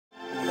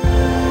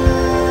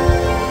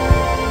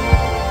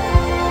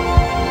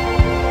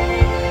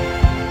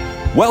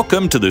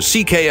Welcome to the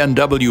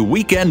CKNW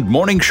Weekend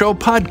Morning Show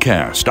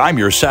podcast. I'm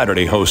your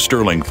Saturday host,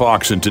 Sterling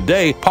Fox, and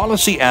today,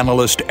 policy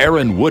analyst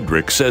Aaron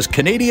Woodrick says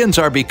Canadians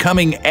are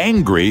becoming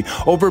angry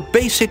over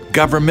basic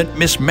government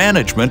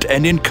mismanagement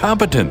and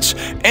incompetence.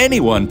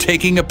 Anyone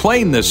taking a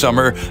plane this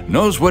summer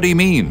knows what he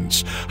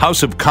means.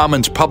 House of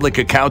Commons Public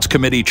Accounts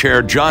Committee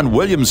Chair John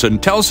Williamson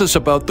tells us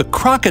about the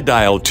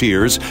crocodile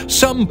tears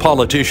some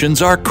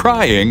politicians are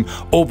crying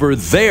over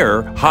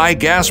their high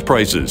gas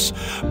prices.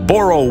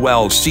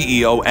 Borrowell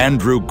CEO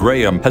Andrew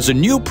Graham has a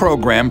new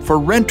program for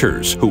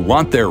renters who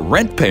want their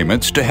rent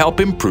payments to help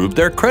improve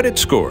their credit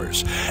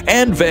scores.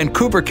 And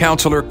Vancouver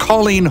councillor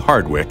Colleen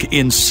Hardwick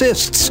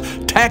insists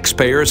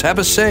taxpayers have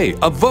a say,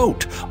 a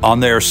vote on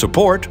their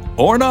support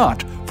or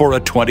not for a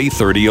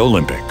 2030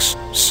 Olympics.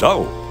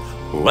 So,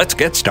 let's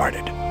get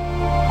started.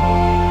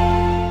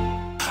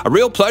 A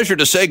real pleasure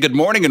to say good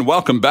morning and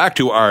welcome back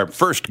to our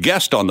first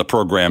guest on the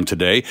program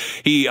today.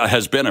 He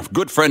has been a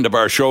good friend of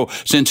our show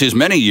since his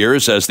many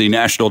years as the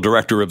National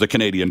Director of the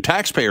Canadian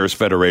Taxpayers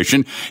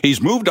Federation.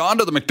 He's moved on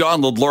to the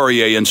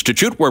Macdonald-Laurier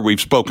Institute, where we've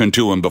spoken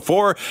to him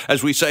before,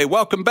 as we say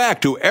welcome back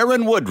to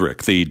Aaron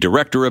Woodrick, the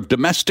Director of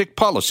Domestic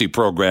Policy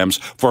Programs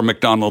for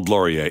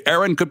Macdonald-Laurier.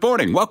 Aaron, good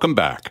morning. Welcome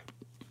back.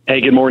 Hey,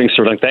 good morning,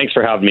 Sterling. Thanks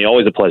for having me.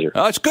 Always a pleasure.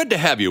 It's good to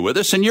have you with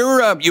us. And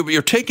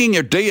you're taking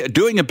your day,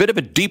 doing a bit of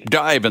a deep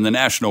dive in the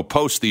National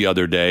Post the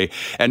other day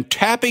and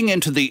tapping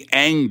into the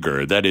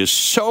anger that is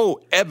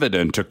so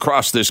evident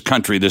across this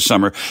country this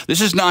summer.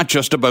 This is not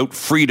just about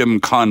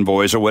freedom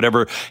convoys or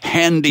whatever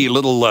handy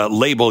little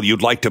label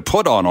you'd like to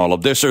put on all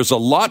of this. There's a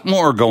lot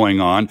more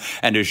going on.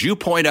 And as you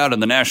point out in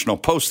the National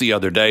Post the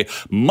other day,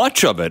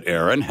 much of it,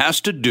 Aaron,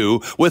 has to do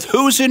with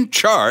who's in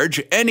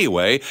charge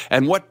anyway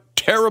and what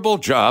terrible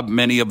job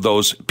many of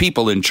those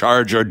people in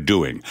charge are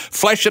doing.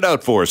 Flesh it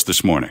out for us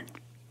this morning.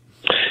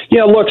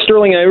 Yeah, look,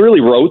 Sterling, I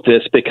really wrote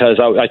this because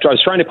I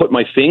was trying to put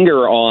my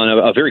finger on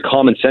a very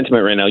common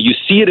sentiment right now. You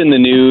see it in the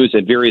news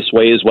in various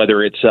ways,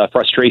 whether it's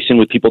frustration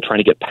with people trying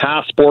to get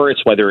passports,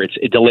 whether it's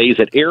delays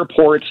at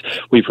airports.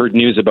 We've heard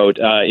news about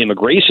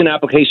immigration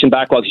application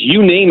backlogs.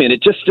 You name it.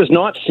 It just does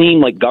not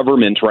seem like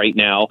government right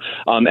now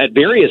at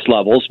various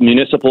levels,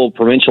 municipal,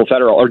 provincial,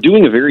 federal, are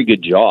doing a very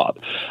good job.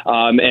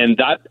 And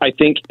that, I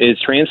think, is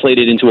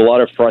translated into a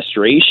lot of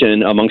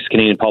frustration amongst the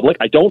Canadian public.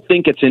 I don't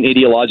think it's an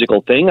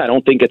ideological thing. I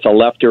don't think it's a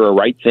left or a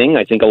right thing.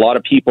 I think a lot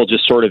of people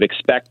just sort of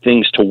expect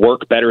things to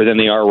work better than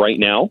they are right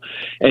now.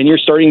 And you're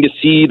starting to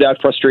see that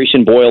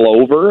frustration boil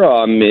over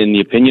in the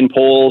opinion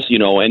polls. You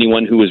know,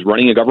 anyone who is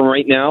running a government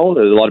right now,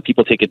 a lot of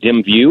people take a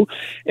dim view.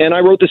 And I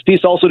wrote this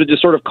piece also to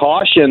just sort of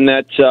caution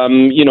that,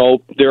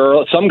 there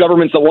are some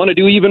governments that want to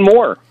do even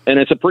more. And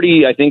it's a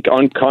pretty, I think,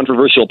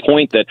 uncontroversial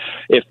point that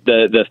if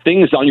the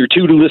things on your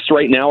to-do list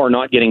right now are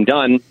not getting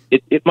done,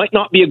 it might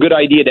not be a good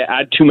idea to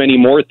add too many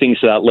more things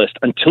to that list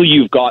until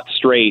you've got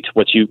straight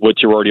what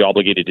you're already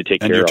obligated to take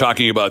care of. And you're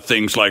talking about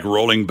things like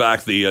rolling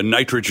back the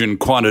nitrogen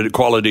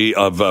quality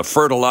of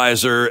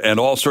fertilizer and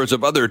all sorts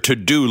of other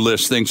to-do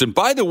list things. And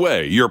by the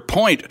way, your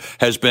point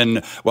has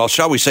been, well,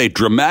 shall we say,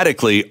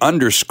 dramatically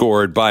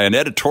underscored by an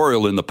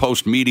editorial in the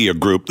Post Media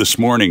Group this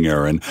morning,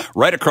 Aaron,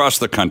 right across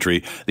the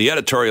country. The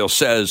editorial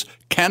says,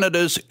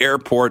 Canada's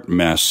airport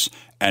mess,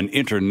 an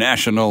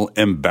international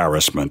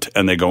embarrassment.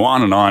 And they go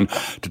on and on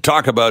to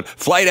talk about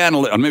flight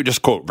analytics. Let me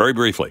just quote very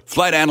briefly.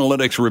 Flight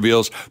analytics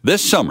reveals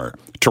this summer,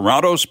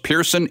 Toronto's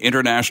Pearson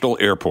International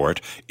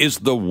Airport is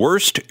the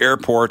worst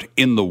airport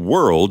in the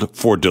world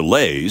for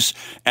delays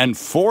and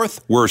fourth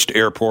worst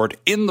airport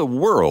in the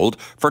world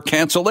for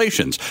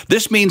cancellations.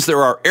 This means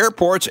there are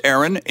airports,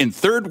 Aaron, in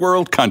third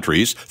world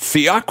countries,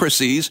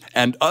 theocracies,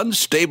 and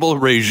unstable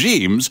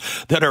regimes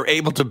that are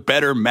able to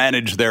better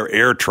manage their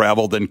air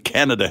travel than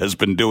Canada has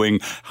been doing.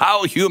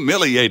 How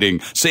humiliating,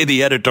 say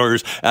the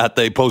editors at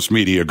the Post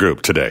Media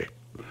Group today.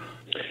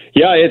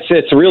 Yeah,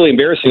 it's really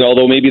embarrassing,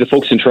 although maybe the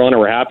folks in Toronto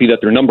are happy that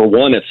they're number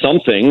one at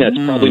something. That's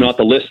probably not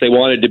the list they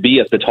wanted to be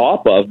at the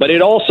top of. But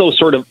it also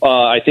sort of,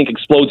 I think,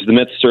 explodes the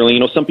myth, Sterling. You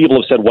know, some people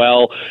have said,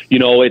 well, you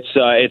know,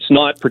 it's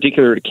not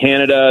particular to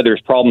Canada.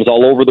 There's problems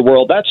all over the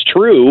world. That's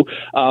true.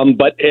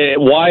 But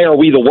why are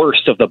we the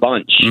worst of the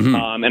bunch?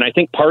 Mm-hmm. And I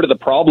think part of the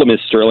problem is,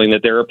 Sterling,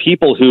 that there are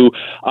people who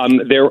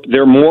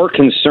they're more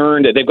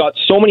concerned. They've got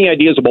so many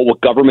ideas about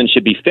what government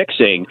should be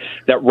fixing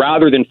that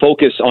rather than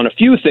focus on a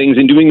few things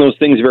and doing those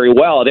things very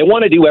well, they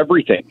want to do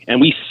everything.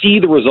 And we see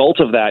the result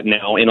of that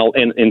now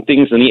in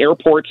things, and the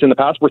airports and the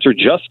passports are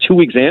just two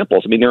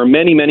examples. I mean, there are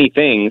many, many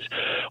things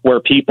where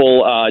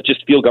people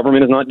just feel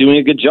government is not doing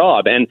a good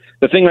job. And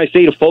the thing I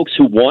say to folks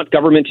who want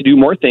government to do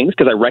more things,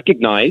 because I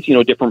recognize, you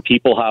know, different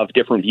people have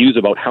different views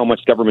about how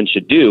much government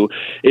should do,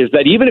 is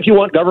that even if you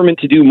want government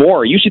to do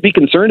more, you should be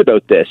concerned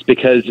about this,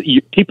 because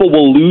people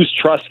will lose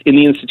trust in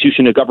the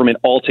institution of government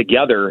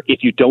altogether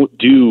if you don't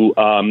do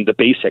the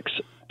basics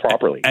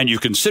properly. And you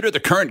consider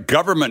the current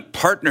government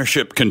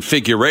partnership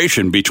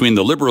configuration between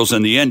the Liberals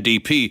and the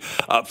NDP,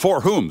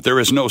 for whom there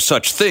is no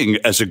such thing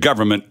as a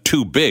government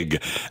too big.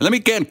 And let me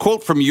again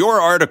quote from your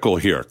article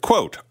here.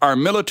 Quote, "Our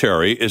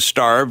military is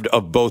starved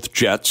of both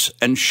jets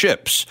and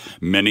ships.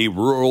 Many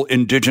rural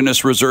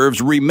indigenous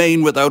reserves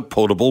remain without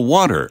potable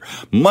water.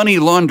 Money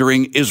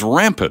laundering is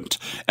rampant.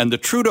 And the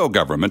Trudeau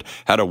government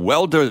had a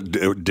well-earned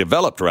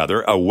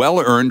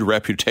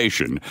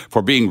reputation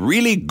for being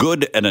really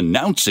good at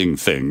announcing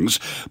things,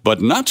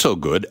 but not so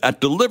good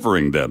at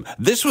delivering them."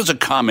 This was a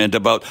comment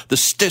about the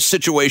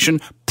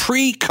situation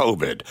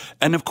pre-COVID.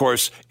 And of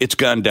course, it's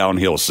gone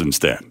downhill since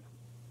then.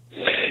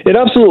 It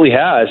absolutely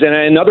has. And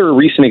another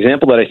recent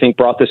example that I think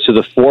brought this to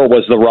the fore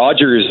was the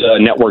Rogers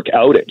network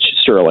outage,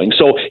 Sterling.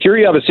 So here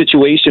you have a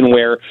situation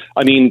where,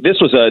 I mean,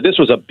 this was a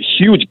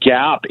huge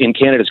gap in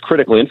Canada's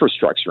critical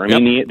infrastructure. I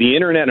mean, the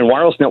internet and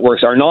wireless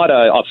networks are not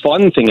a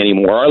fun thing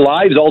anymore. Our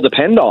lives all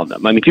depend on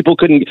them. I mean,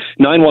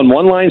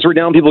 911 lines were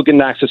down, people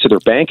couldn't access to their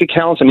bank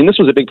accounts. I mean, this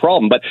was a big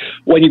problem. But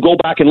when you go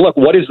back and look,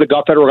 what is the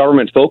federal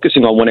government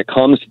focusing on when it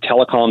comes to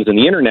telecoms and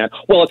the internet?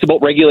 Well, it's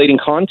about regulating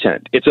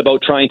content. It's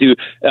about trying to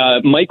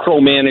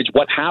micromanage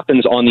what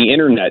happens on the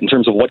internet in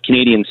terms of what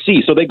Canadians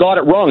see. So they got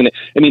it wrong.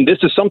 I mean, this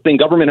is something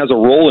government has a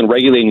role in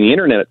regulating the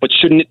internet, but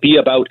shouldn't it be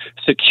about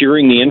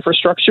securing the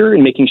infrastructure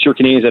and making sure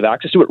Canadians have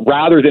access to it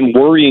rather than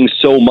worrying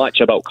so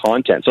much about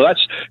content? So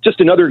that's just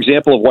another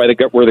example of where the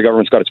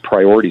government's got its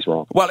priorities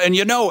wrong. Well, and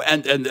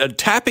and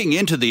tapping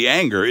into the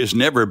anger has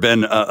never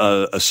been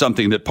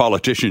something that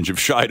politicians have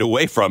shied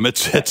away from.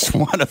 It's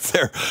one of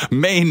their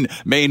main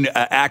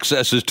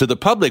accesses to the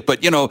public.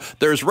 But,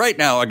 there's right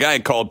now a guy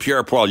called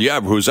Pierre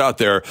Poilievre who's out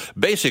there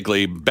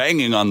basically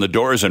banging on the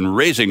doors and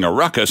raising a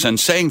ruckus and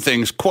saying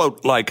things,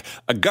 quote, like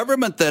a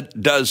government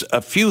that does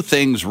a few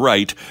things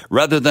right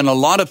rather than a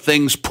lot of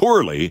things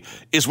poorly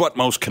is what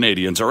most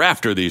Canadians are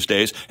after these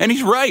days. And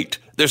he's right.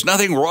 There's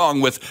nothing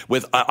wrong with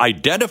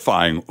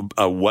identifying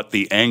what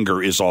the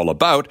anger is all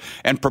about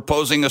and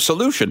proposing a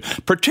solution,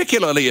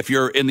 particularly if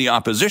you're in the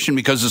opposition,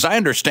 because as I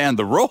understand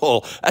the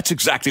role, that's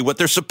exactly what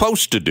they're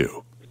supposed to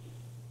do.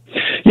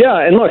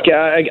 Yeah, and look,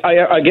 as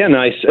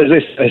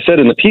I said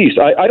in the piece,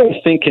 I don't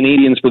think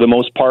Canadians, for the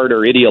most part,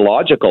 are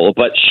ideological,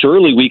 but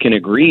surely we can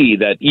agree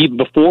that even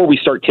before we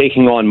start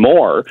taking on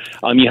more,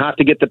 you have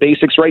to get the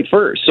basics right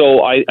first.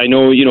 So I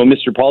know,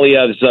 Mr.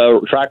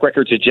 Poilievre's track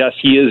record suggests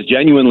he is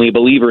genuinely a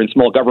believer in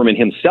small government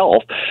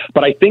himself,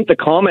 but I think the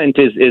comment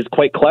is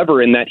quite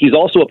clever in that he's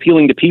also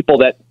appealing to people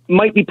that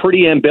might be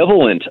pretty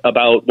ambivalent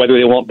about whether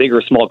they want big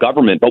or small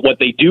government, but what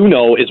they do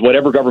know is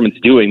whatever government's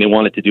doing, they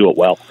want it to do it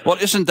well. Well,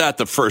 isn't that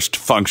the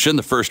first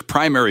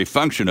primary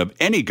function of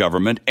any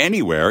government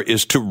anywhere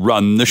is to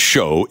run the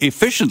show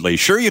efficiently?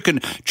 Sure, you can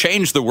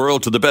change the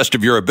world to the best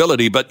of your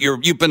ability, but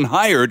you've been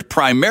hired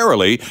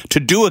primarily to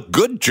do a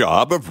good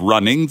job of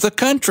running the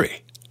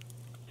country.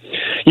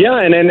 Yeah,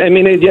 and I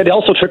mean, it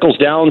also trickles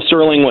down,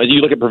 Sterling, as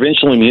you look at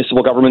provincial and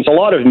municipal governments. A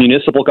lot of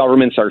municipal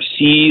governments are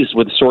seized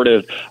with sort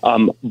of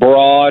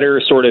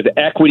broader sort of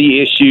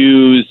equity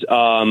issues,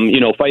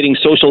 fighting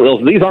social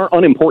ills. These aren't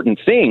unimportant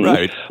things,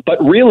 right? But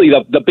really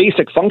the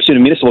basic function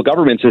of municipal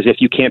governments is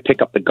if you can't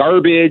pick up the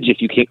garbage, if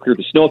you can't clear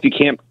the snow, if you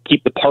can't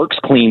keep the parks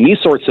clean, these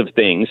sorts of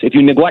things, if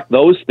you neglect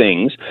those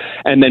things,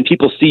 and then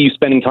people see you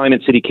spending time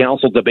at city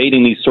council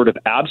debating these sort of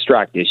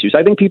abstract issues,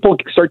 I think people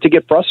start to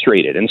get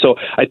frustrated. And so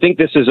I think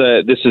this is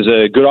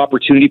a good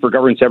opportunity for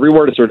governments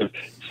everywhere to sort of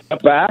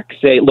step back,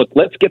 say, look,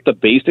 let's get the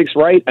basics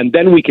right, and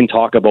then we can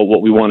talk about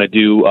what we want to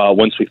do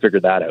once we figure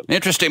that out.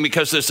 Interesting,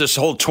 because there's this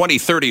whole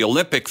 2030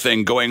 Olympic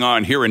thing going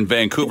on here in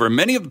Vancouver.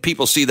 Many of the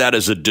people see that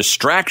as a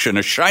distraction,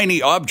 a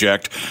shiny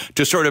object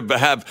to sort of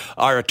have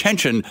our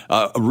attention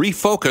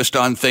refocused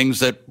on things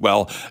that,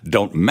 well,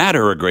 don't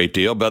matter a great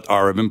deal, but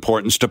are of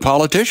importance to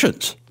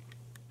politicians.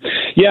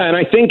 Yeah, and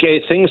I think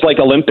things like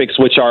Olympics,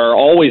 which are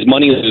always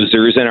money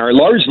losers and are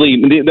largely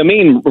the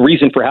main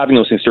reason for having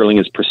those things, Sterling,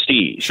 is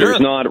prestige. Sure. There's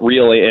not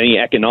really any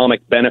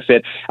economic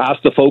benefit.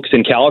 Ask the folks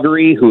in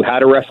Calgary who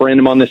had a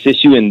referendum on this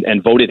issue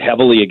and voted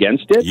heavily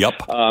against it.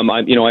 Yep.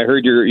 I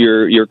heard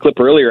your clip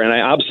earlier, and I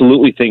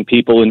absolutely think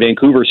people in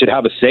Vancouver should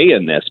have a say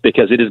in this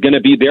because the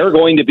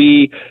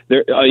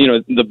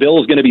bill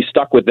is going to be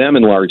stuck with them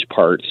in large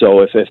part. So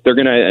if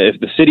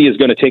the city is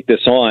going to take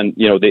this on,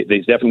 they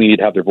definitely need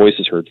to have their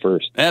voices heard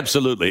first.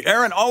 Absolutely.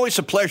 Aaron, always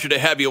a pleasure to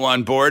have you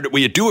on board.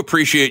 We do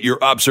appreciate your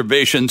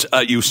observations.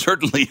 You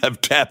certainly have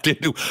tapped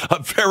into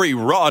a very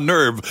raw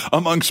nerve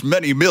amongst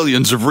many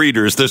millions of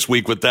readers this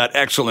week with that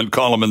excellent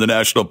column in the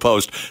National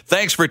Post.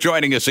 Thanks for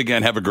joining us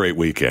again. Have a great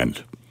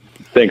weekend.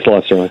 Thanks a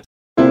lot, Sterling.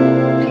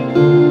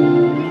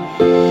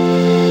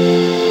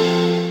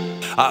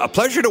 A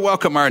pleasure to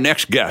welcome our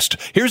next guest.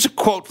 Here's a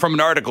quote from an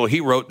article he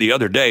wrote the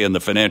other day in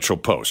the Financial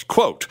Post.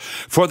 Quote,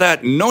 "For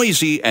that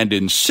noisy and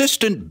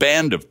insistent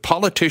band of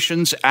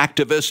politicians,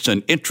 activists,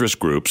 and interest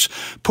groups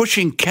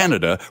pushing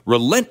Canada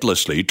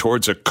relentlessly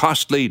towards a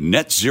costly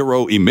net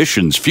zero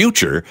emissions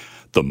future,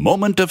 The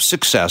moment of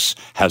success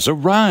has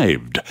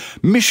arrived.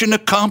 Mission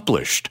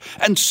accomplished,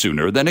 and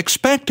sooner than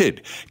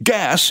expected.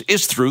 Gas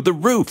is through the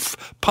roof.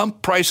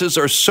 Pump prices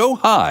are so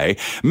high,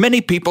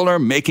 many people are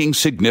making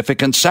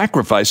significant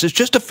sacrifices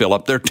just to fill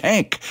up their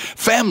tank.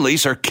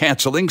 Families are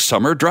canceling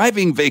summer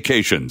driving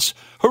vacations.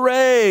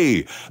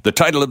 Hooray! The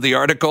title of the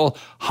article,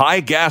 High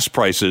Gas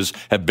Prices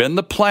Have Been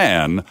the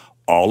Plan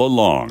All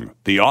Along.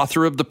 The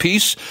author of the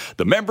piece,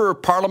 the Member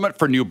of Parliament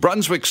for New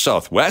Brunswick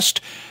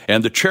Southwest,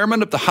 and the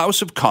Chairman of the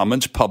House of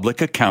Commons Public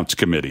Accounts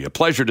Committee. A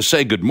pleasure to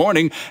say good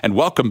morning and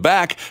welcome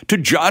back to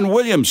John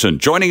Williamson,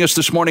 joining us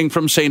this morning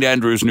from St.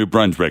 Andrews, New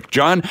Brunswick.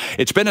 John,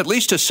 it's been at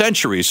least a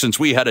century since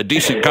we had a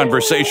decent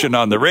conversation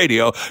on the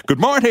radio. Good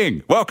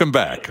morning. Welcome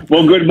back.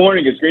 Well, good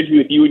morning. It's great to be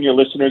with you and your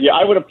listeners. Yeah,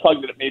 I would have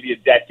plugged it at maybe a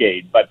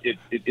decade, but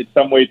in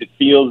some ways it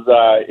feels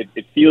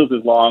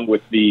as long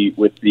with the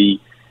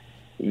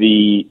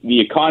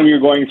economy you're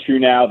going through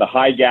now, the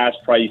high gas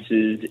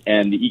prices,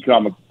 and the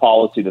economic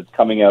policy that's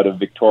coming out of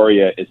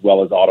Victoria as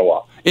well as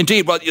Ottawa.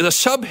 Indeed. Well, the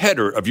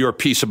subheader of your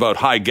piece about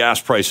high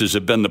gas prices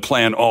have been the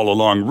plan all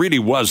along really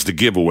was the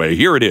giveaway.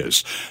 Here it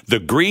is. The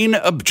green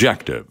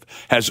objective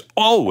has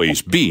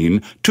always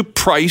been to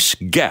price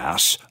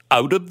gas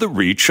out of the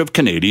reach of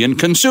Canadian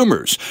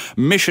consumers.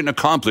 Mission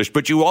accomplished.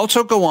 But you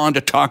also go on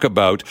to talk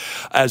about,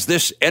 as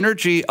this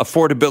energy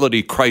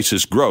affordability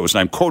crisis grows,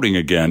 and I'm quoting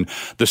again,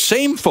 the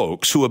same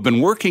folks who have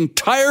been working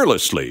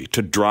tirelessly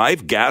to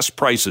drive gas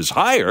prices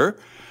higher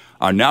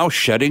are now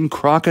shedding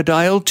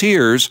crocodile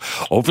tears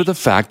over the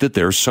fact that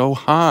they're so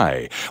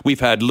high. We've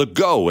had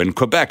Legault in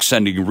Quebec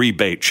sending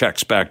rebate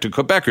checks back to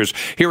Quebecers.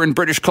 Here in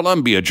British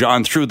Columbia,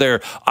 John, through their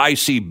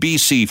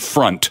ICBC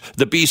front,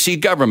 the BC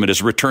government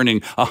is returning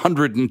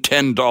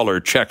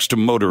 $110 checks to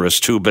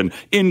motorists who've been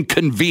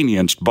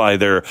inconvenienced by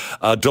their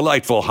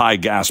delightful high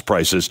gas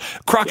prices.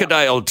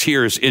 Crocodile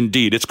tears,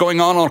 indeed. It's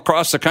going on all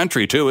across the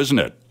country, too, isn't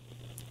it?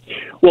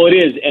 Well, it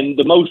is, and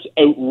the most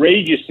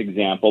outrageous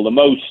example, the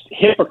most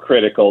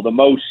hypocritical, the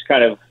most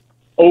kind of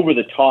over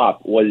the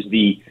top was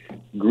the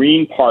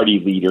Green Party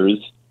leaders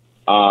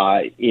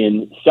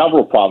in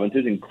several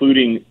provinces,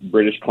 including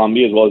British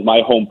Columbia, as well as my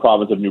home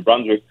province of New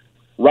Brunswick,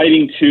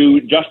 writing to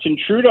Justin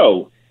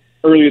Trudeau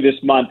earlier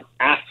this month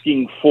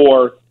asking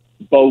for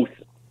both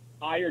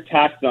higher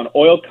taxes on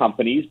oil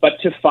companies, but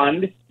to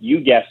fund, you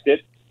guessed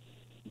it,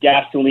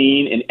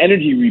 gasoline and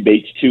energy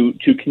rebates to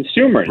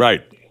consumers.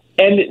 Right.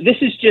 And this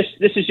is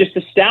just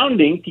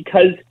astounding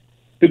because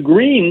the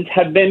Greens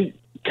have been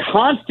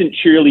constant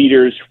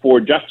cheerleaders for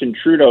Justin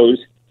Trudeau's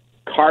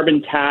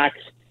carbon tax,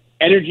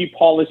 energy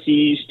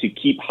policies to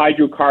keep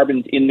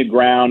hydrocarbons in the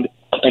ground,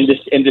 and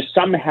to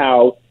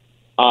somehow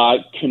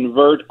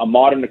convert a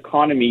modern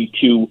economy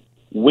to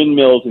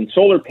windmills and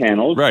solar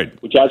panels,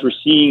 right, which, as we're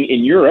seeing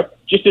in Europe,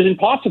 just isn't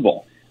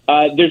possible.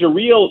 There's a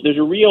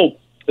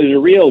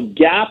real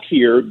gap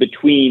here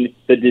between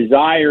the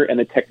desire and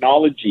the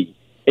technology.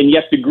 And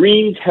yet the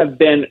Greens have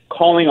been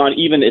calling on,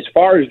 even as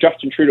far as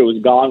Justin Trudeau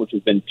has gone, which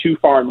has been too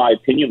far in my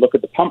opinion. Look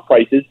at the pump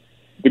prices.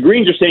 The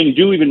Greens are saying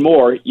do even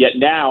more, yet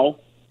now,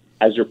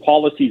 as their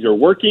policies are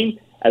working,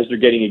 as they're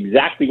getting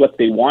exactly what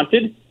they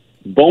wanted,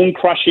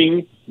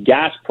 bone-crushing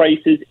gas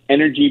prices,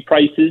 energy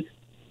prices,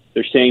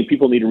 they're saying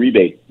people need a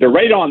rebate. They're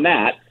right on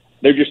that.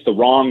 They're just the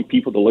wrong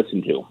people to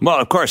listen to. Well,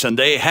 of course, and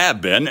they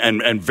have been,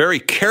 and very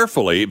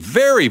carefully,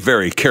 very,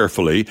 very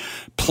carefully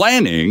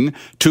planning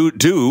to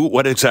do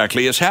what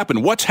exactly has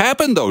happened. What's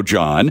happened, though,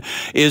 John,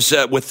 is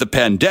with the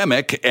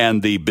pandemic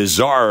and the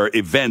bizarre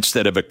events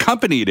that have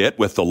accompanied it,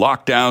 with the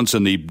lockdowns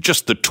and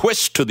just the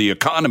twist to the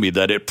economy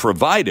that it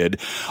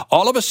provided,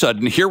 all of a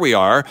sudden, here we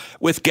are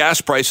with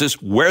gas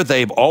prices where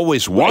they've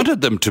always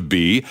wanted them to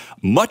be,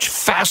 much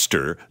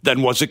faster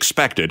than was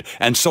expected.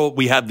 And so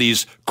we have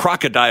these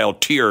crocodile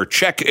tear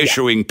check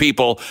issuing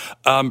people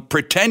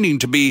pretending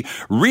to be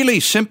really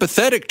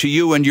sympathetic to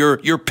you and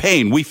your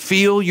pain. We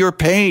feel your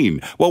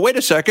pain. Well, wait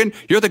a second.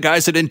 You're the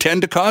guys that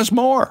intend to cause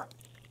more.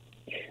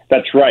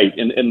 That's right.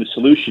 And the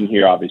solution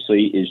here,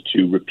 obviously, is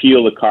to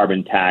repeal the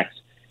carbon tax,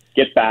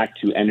 get back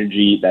to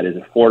energy that is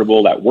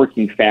affordable, that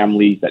working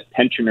families, that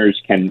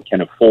pensioners can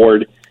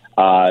afford,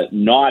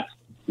 not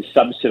to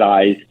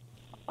subsidize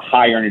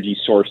high energy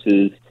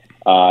sources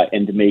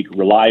and to make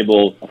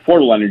reliable,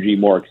 affordable energy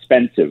more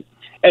expensive.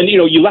 And,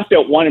 you left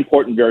out one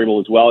important variable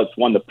as well. It's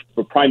one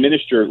the Prime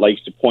Minister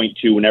likes to point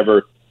to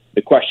whenever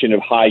the question of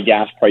high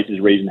gas prices is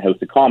raised in the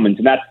House of Commons,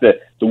 and that's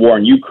the war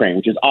in Ukraine,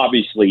 which has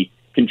obviously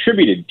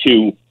contributed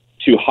to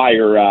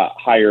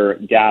higher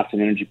gas and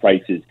energy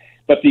prices.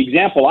 But the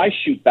example I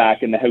shoot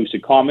back in the House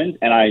of Commons,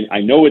 and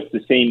I know it's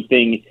the same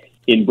thing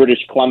in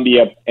British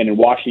Columbia and in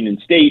Washington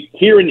State,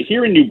 here in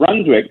New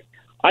Brunswick,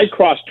 I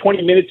crossed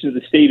 20 minutes into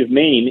the state of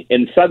Maine,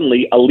 and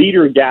suddenly a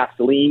liter of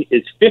gasoline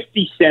is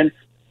 50 cents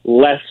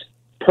less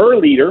per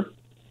liter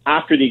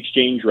after the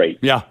exchange rate.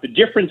 Yeah. The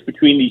difference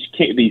between these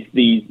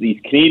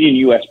Canadian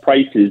U.S.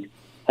 prices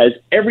has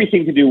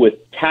everything to do with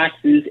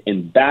taxes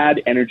and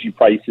bad energy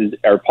prices,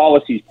 or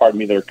policies,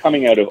 that are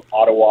coming out of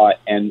Ottawa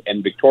and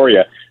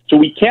Victoria. So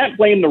we can't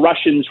blame the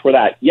Russians for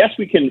that. Yes,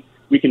 we can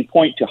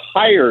point to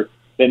higher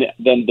than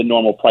the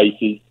normal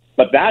prices,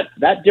 But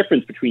that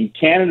difference between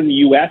Canada and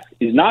the U.S.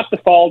 is not the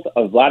fault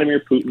of Vladimir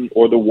Putin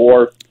or the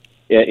war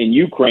in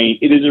Ukraine.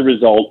 It is a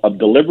result of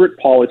deliberate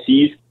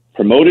policies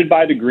promoted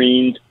by the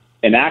Greens,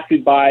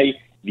 enacted by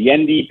the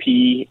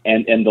NDP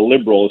and the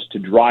Liberals to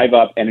drive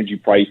up energy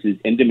prices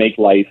and to make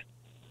life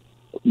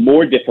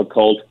more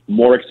difficult,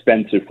 more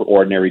expensive for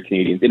ordinary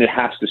Canadians. And it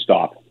has to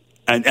stop.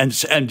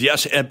 And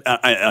yes,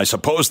 I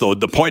suppose, though,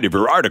 the point of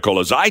your article,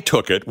 as I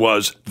took it,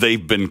 was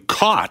they've been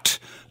caught.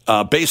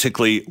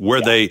 Basically,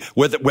 where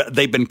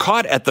they've been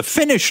caught at the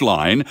finish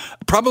line,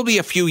 probably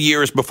a few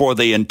years before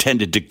they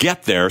intended to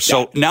get there.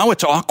 So now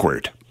it's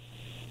awkward.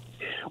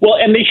 Well,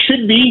 and they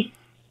should be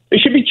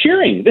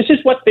cheering. This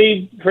is what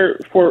they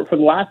for the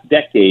last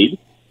decade.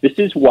 This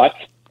is what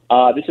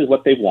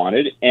they've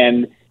wanted,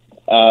 and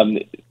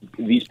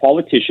these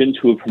politicians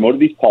who have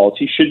promoted these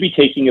policies should be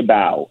taking a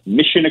bow.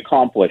 Mission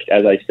accomplished,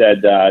 as I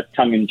said,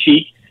 tongue in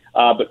cheek.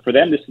 But for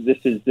them, this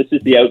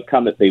is the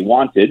outcome that they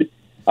wanted.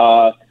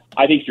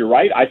 I think you're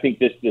right. I think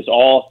this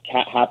all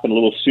happened a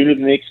little sooner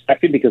than they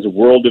expected because of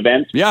world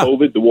events,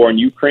 COVID, the war in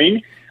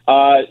Ukraine.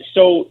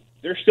 So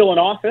they're still in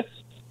office.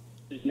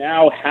 It's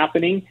now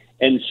happening.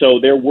 And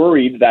so they're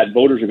worried that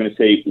voters are going to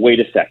say,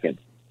 wait a second,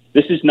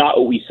 this is not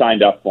what we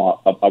signed up for.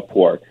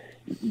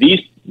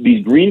 These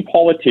green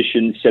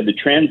politicians said the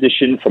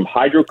transition from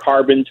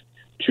hydrocarbons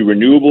to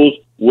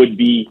renewables would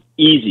be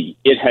easy.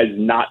 It has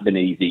not been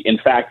easy. In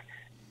fact,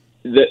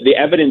 the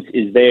evidence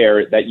is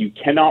there that you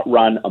cannot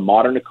run a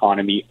modern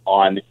economy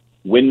on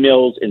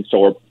windmills and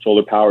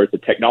solar power. The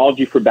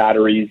technology for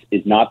batteries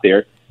is not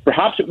there.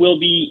 Perhaps it will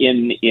be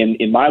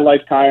in my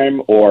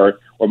lifetime or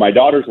my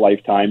daughter's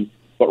lifetime,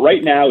 but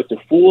right now it's a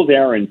fool's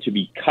errand to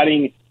be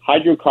cutting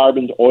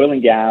hydrocarbons, oil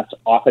and gas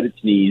off at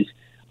its knees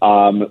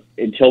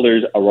until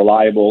there's a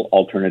reliable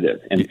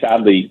alternative. And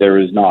sadly, there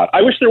is not.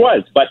 I wish there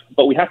was, but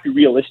we have to be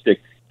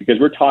realistic because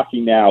we're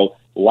talking now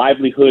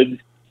livelihoods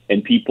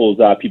and people's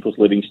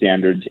living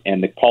standards,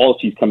 and the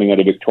policies coming out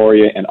of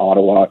Victoria and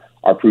Ottawa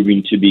are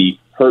proving to be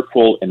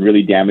hurtful and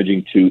really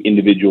damaging to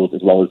individuals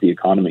as well as the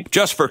economy.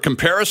 Just for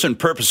comparison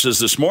purposes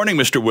this morning,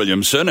 Mr.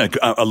 Williamson,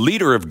 a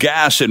liter of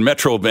gas in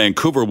Metro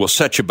Vancouver will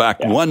set you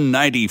back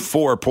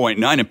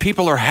 194.9, and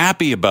people are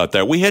happy about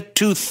that. We hit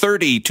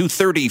 230,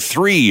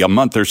 233 a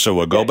month or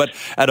so ago, but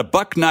at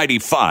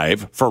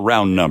 $1.95 for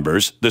round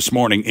numbers this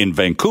morning in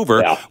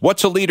Vancouver,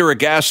 what's a liter of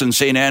gas in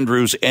St.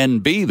 Andrews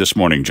NB this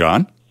morning,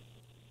 John?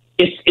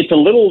 It's a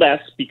little less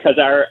because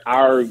our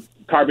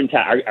carbon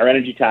tax, our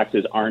energy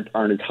taxes aren't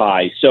as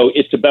high. So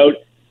it's about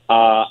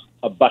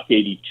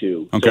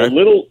 $1.82. Okay. So a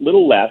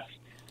little less.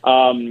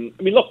 I mean,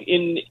 look,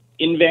 in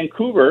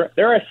Vancouver,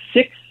 there are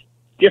 6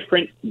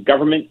 different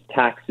government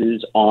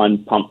taxes on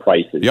pump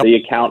prices. Yep. They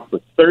account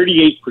for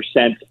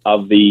 38%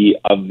 of a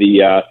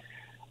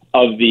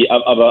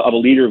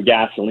liter of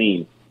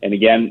gasoline. And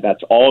again,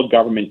 that's all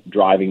government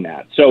driving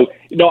that. So,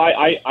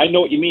 I know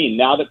what you mean.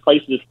 Now that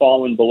prices have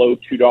fallen below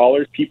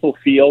 $2, people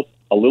feel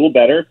a little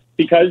better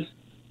because,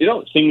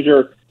 things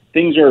are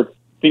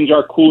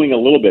cooling a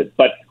little bit.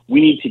 But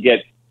we need to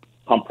get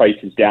pump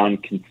prices down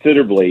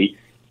considerably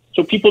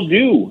so people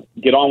do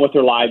get on with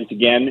their lives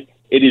again.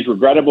 It is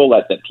regrettable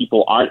that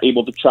people aren't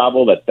able to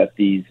travel, that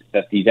these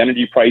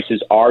energy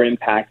prices are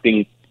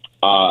impacting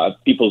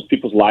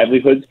people's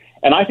livelihoods.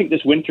 And I think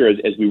this winter,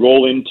 as we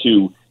roll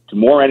into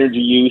more energy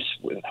use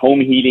with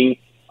home heating,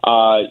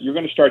 you're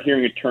going to start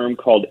hearing a term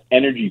called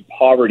energy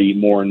poverty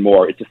more and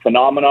more. It's a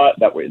phenomena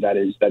that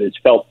is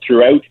felt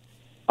throughout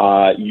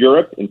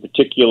Europe, in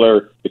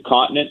particular the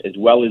continent, as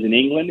well as in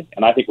England.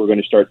 And I think we're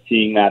going to start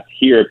seeing that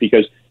here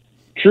because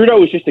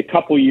Trudeau is just a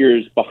couple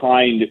years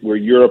behind where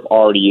Europe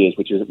already is,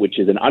 which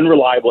is an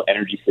unreliable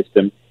energy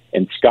system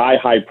and sky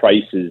high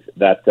prices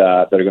that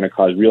are going to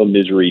cause real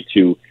misery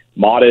to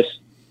modest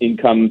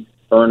income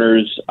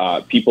earners,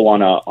 people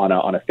on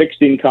a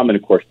fixed income, and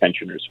of course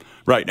pensioners.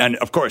 Right, and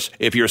of course,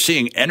 if you're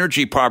seeing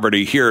energy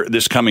poverty here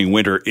this coming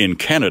winter in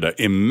Canada,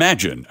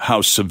 imagine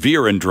how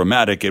severe and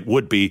dramatic it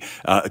would be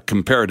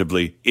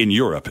comparatively in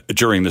Europe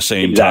during the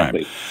same time.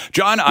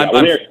 John,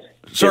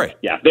 sorry.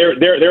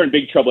 They're in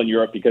big trouble in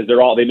Europe because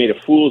they made a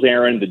fool's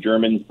errand, the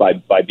Germans,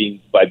 by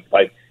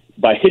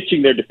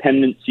hitching their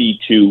dependency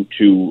to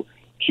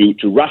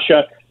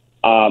Russia.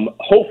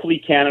 Hopefully,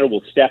 Canada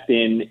will step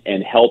in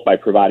and help by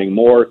providing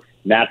more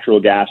natural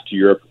gas to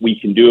Europe. We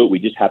can do it. We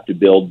just have to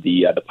build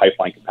the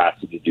pipeline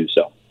capacity to do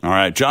so. All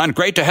right, John,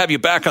 great to have you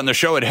back on the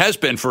show. It has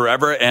been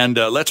forever, and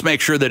let's make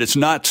sure that it's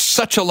not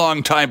such a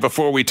long time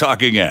before we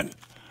talk again.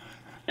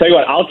 Tell you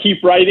what, I'll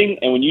keep writing,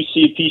 and when you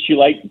see a piece you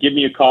like, give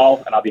me a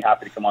call, and I'll be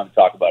happy to come on and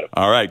talk about it.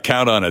 All right,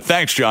 count on it.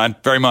 Thanks, John,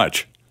 very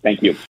much.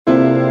 Thank you.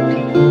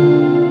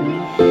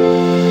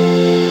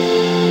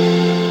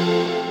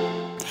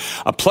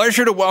 A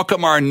pleasure to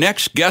welcome our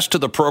next guest to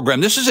the program.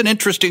 This is an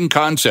interesting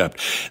concept.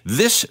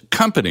 This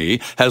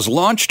company has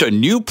launched a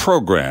new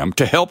program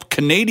to help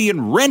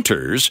Canadian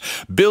renters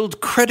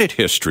build credit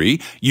history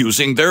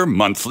using their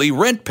monthly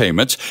rent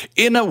payments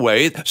in a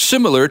way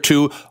similar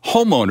to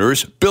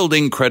homeowners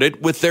building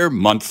credit with their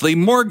monthly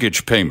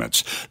mortgage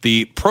payments.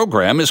 The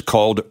program is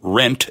called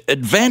Rent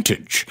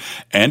Advantage,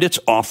 and it's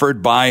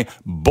offered by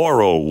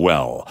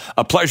Borrowell.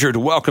 A pleasure to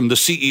welcome the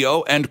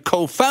CEO and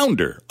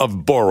co-founder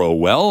of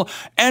Borrowell,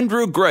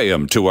 Andrew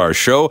Graham, to our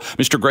show.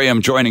 Mr.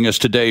 Graham joining us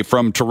today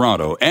from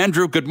Toronto.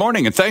 Andrew, good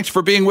morning, and thanks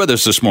for being with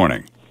us this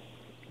morning.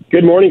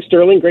 Good morning,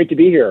 Sterling. Great to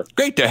be here.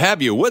 Great to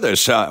have you with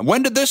us.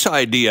 When did this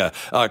idea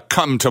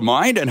come to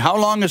mind, and how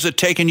long has it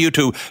taken you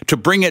to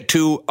bring it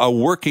to a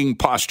working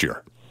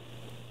posture?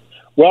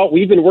 Well,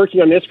 we've been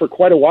working on this for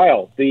quite a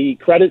while. The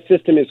credit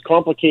system is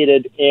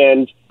complicated,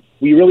 and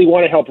we really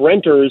want to help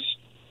renters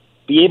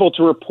be able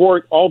to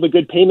report all the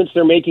good payments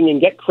they're making and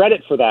get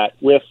credit for that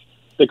with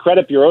the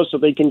credit bureau so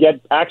they can get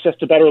access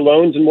to better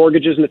loans and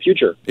mortgages in the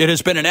future. It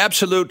has been an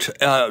absolute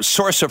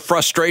source of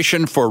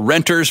frustration for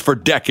renters for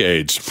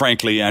decades,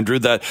 frankly, Andrew,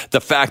 the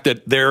fact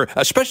that they're,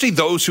 especially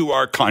those who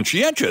are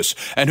conscientious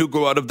and who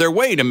go out of their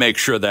way to make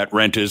sure that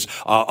rent is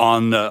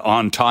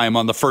on time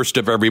on the first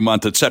of every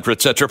month, et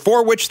cetera,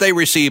 for which they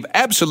receive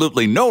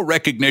absolutely no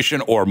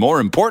recognition or, more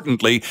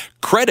importantly,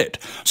 credit.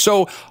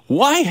 So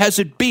why has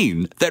it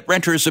been that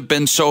renters have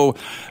been so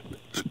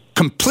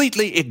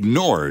completely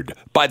ignored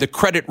by the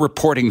credit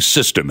reporting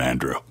system,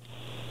 Andrew?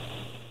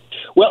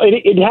 Well,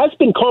 it has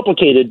been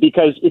complicated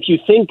because if you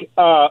think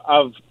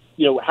of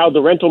how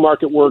the rental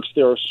market works,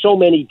 there are so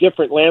many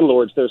different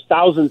landlords. There's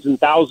thousands and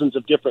thousands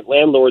of different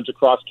landlords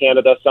across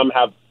Canada. Some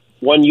have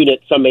one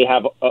unit, some may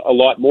have a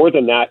lot more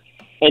than that.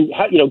 And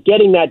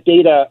getting that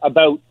data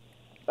about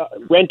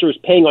renters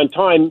paying on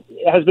time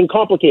has been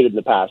complicated in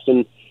the past.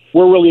 And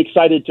we're really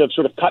excited to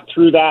sort of cut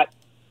through that.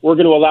 We're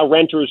going to allow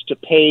renters to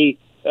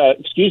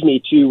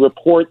to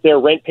report their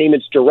rent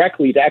payments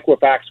directly to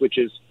Equifax, which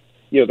is,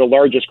 the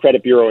largest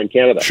credit bureau in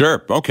Canada.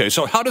 Sure. Okay.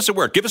 So how does it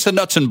work? Give us the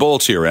nuts and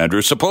bolts here,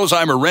 Andrew. Suppose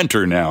I'm a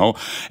renter now,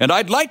 and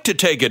I'd like to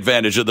take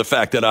advantage of the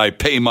fact that I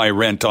pay my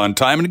rent on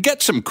time and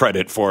get some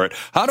credit for it.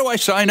 How do I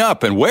sign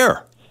up and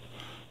where?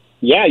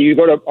 Yeah, you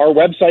go to our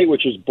website,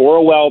 which is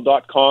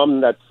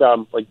borrowell.com. That's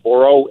like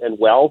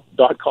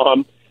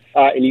borrowandwell.com.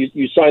 And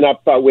you sign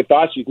up with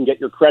us. You can get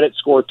your credit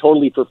score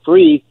totally for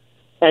free.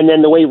 And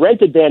then the way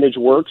Rent Advantage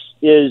works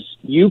is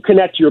you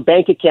connect your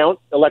bank account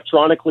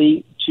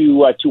electronically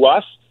to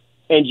us,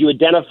 and you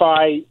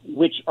identify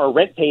which are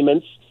rent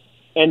payments.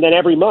 And then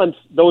every month,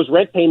 those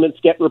rent payments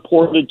get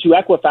reported to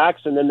Equifax,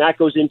 and then that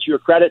goes into your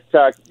credit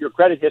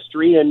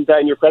history and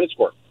your credit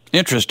score.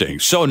 Interesting.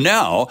 So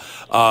now,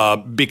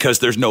 because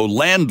there's no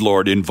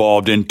landlord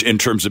involved in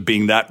terms of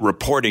being that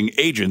reporting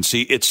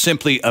agency, it's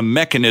simply a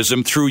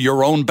mechanism through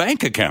your own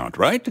bank account,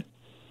 right?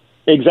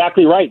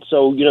 Exactly right.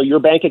 So, your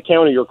bank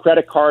account or your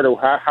credit card or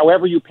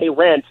however you pay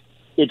rent,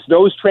 it's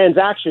those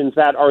transactions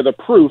that are the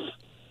proof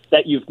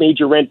that you've made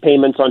your rent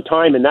payments on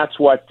time, and that's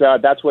what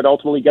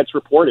ultimately gets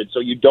reported.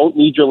 So you don't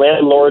need your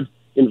landlord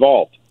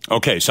involved.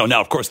 Okay, so now,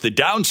 of course, the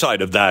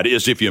downside of that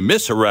is if you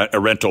miss a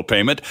rental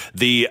payment,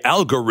 the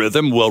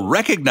algorithm will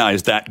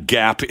recognize that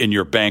gap in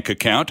your bank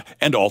account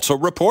and also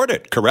report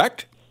it,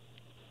 correct?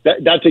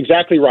 That's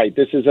exactly right.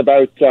 This is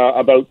about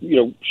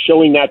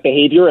showing that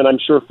behavior, and I'm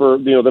sure for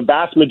the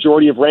vast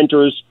majority of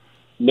renters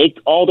make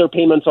all their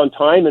payments on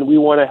time, and we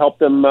want to help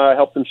them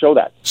show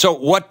that. So,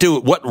 what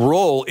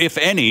role, if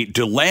any,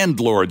 do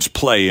landlords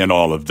play in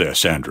all of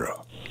this, Andrew?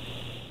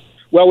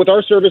 Well, with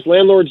our service,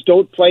 landlords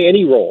don't play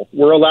any role.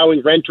 We're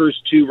allowing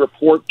renters to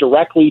report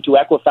directly to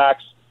Equifax,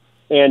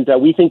 and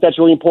we think that's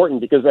really important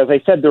because, as I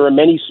said, there are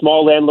many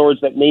small landlords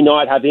that may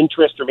not have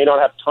interest or may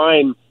not have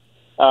time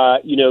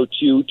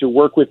to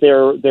work with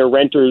their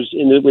renters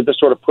with this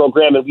sort of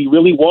program. And we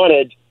really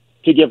wanted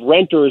to give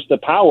renters the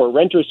power.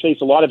 Renters face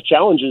a lot of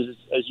challenges,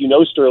 as you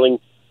know, Sterling.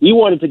 We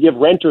wanted to give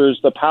renters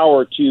the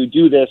power to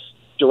do this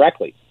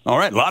directly. All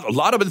right. A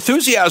lot of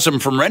enthusiasm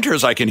from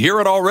renters. I can hear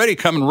it already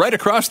coming right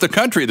across the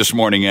country this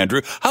morning,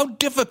 Andrew. How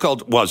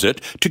difficult was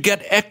it to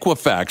get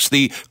Equifax,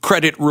 the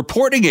credit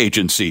reporting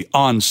agency,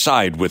 on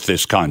side with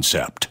this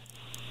concept?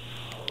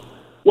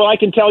 Well, I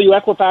can tell you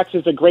Equifax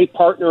is a great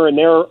partner, and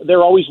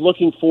they're always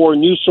looking for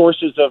new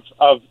sources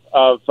of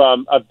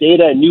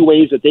data and new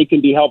ways that they can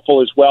be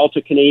helpful as well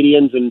to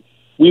Canadians. And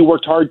we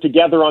worked hard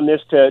together on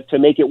this to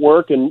make it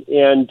work. And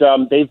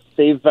they've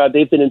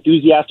been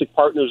enthusiastic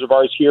partners of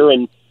ours here,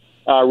 and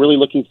really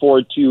looking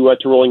forward to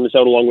rolling this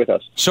out along with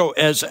us. So,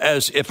 as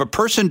if a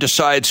person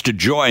decides to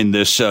join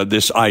this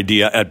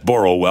idea at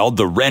Borrowell,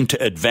 the Rent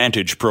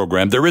Advantage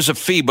program, there is a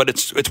fee, but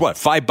it's what,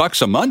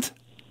 $5 a month?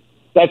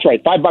 That's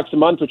right, $5 a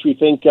month, which we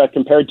think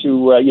compared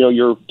to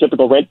your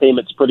typical rent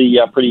payment's pretty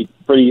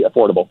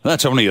affordable.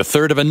 That's only a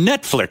third of a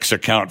Netflix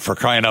account, for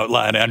crying out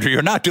loud, Andrew.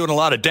 You're not doing a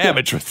lot of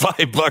damage with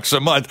 $5 a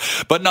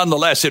month, but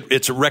nonetheless,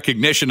 it's a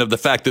recognition of the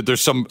fact that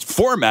there's some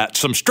format,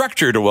 some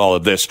structure to all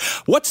of this.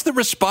 What's the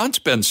response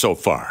been so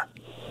far?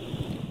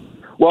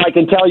 Well, I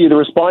can tell you the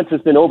response has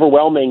been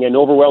overwhelming and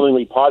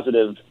overwhelmingly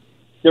positive.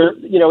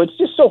 It's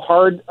just so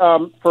hard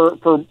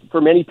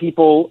for many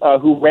people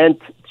who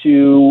rent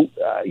to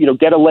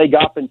get a leg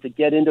up and to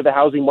get into the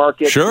housing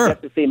market, sure, to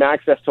get the same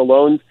access to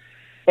loans.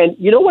 And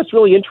what's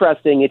really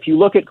interesting, if you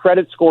look at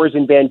credit scores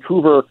in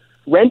Vancouver,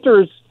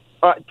 renters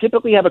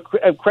typically have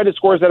credit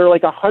scores that are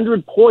like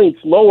 100 points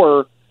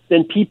lower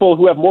than people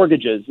who have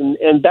mortgages,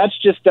 and that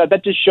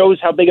just shows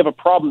how big of a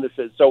problem this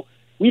is. So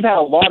we've had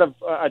a lot of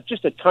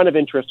just a ton of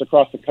interest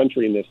across the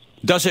country in this.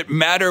 Does it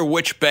matter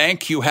which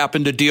bank you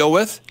happen to deal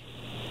with?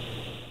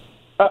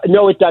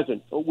 No, it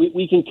doesn't.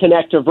 We can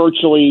connect to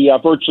virtually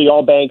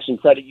all banks and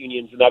credit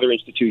unions and other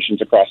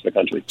institutions across the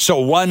country. So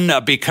one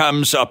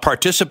becomes a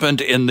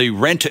participant in the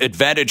Rent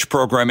Advantage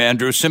program,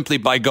 Andrew, simply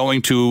by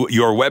going to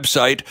your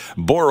website,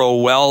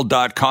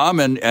 borrowwell.com,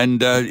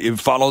 and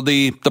follow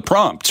the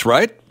prompts,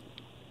 right?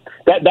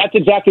 That's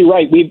exactly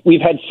right.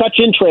 We've had such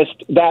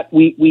interest that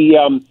we've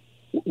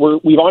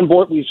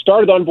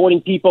started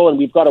onboarding people, and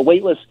we've got a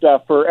wait list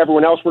for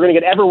everyone else. We're going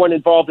to get everyone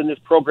involved in this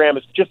program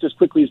just as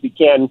quickly as we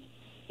can.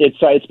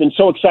 It's been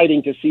so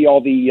exciting to see all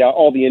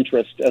the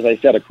interest, as I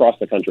said, across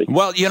the country.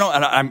 Well,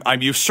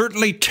 and you've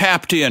certainly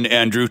tapped in,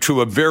 Andrew,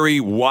 to a very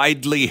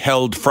widely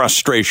held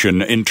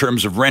frustration in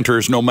terms of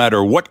renters, no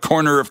matter what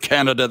corner of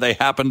Canada they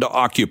happen to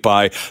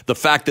occupy. The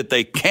fact that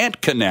they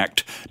can't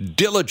connect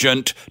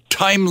diligent,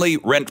 timely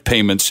rent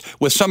payments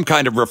with some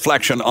kind of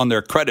reflection on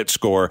their credit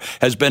score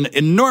has been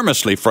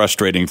enormously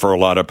frustrating for a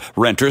lot of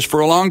renters for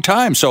a long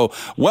time. So,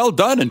 well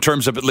done in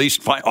terms of at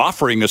least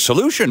offering a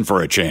solution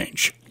for a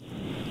change.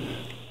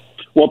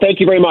 Well, thank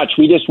you very much.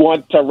 We just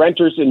want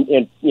renters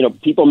and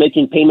people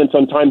making payments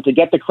on time to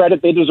get the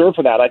credit they deserve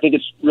for that. I think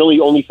it's really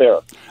only fair.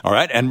 All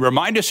right. And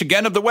remind us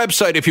again of the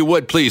website, if you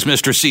would, please,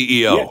 Mr.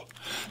 CEO. Yes,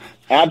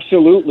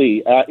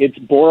 absolutely. It's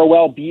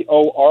Borrowwell,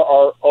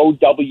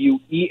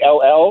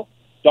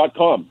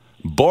 BORROWELL.com.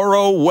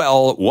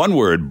 Borrowwell, one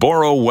word,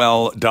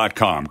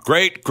 borrowwell.com.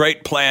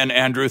 Great plan,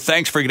 Andrew.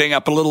 Thanks for getting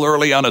up a little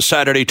early on a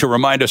Saturday to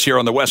remind us here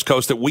on the West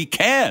Coast that we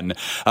can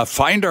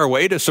find our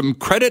way to some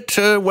credit,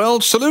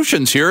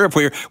 solutions here if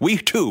we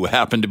too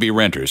happen to be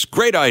renters.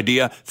 Great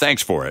idea.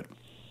 Thanks for it.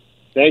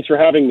 Thanks for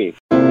having me.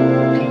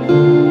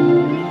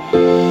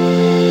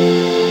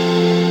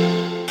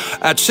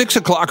 At 6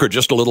 o'clock, or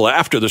just a little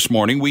after this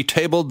morning, we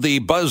tabled the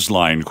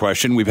Buzzline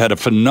question. We've had a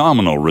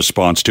phenomenal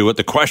response to it.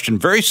 The question,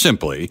 very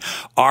simply,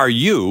 are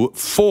you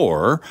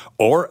for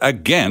or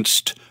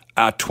against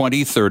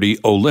 2030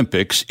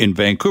 Olympics in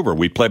Vancouver?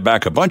 We played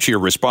back a bunch of your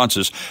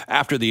responses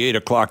after the 8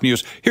 o'clock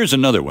news. Here's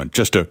another one,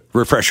 just to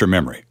refresh your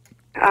memory.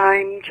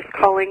 I'm just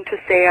calling to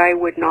say I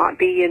would not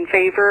be in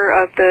favor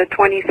of the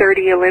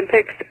 2030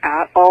 Olympics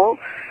at all.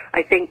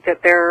 I think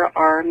that there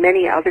are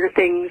many other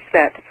things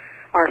that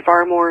are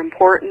far more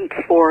important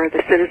for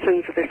the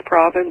citizens of this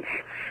province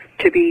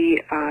to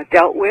be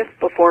dealt with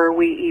before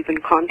we even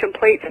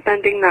contemplate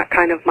spending that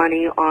kind of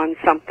money on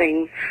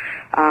something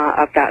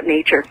of that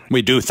nature.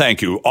 We do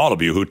thank you, all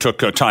of you who took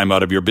time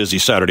out of your busy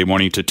Saturday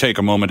morning to take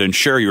a moment and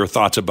share your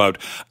thoughts about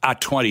a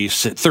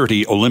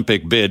 2030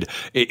 Olympic bid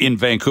in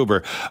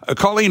Vancouver.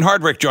 Colleen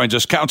Hardwick joins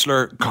us.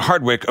 Councillor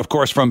Hardwick, of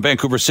course, from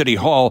Vancouver City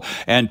Hall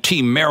and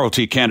Team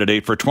Mayoralty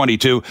candidate for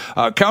 22.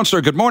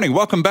 Councillor, good morning.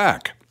 Welcome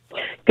back.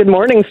 Good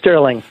morning,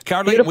 Sterling.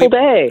 Beautiful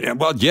day.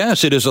 Well,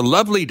 yes, it is a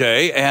lovely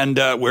day, and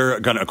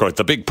we're going to, of course,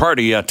 the big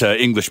party at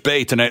English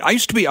Bay tonight. I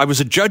was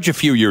a judge a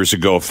few years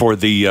ago for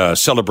the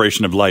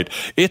Celebration of Light.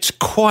 It's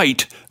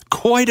quite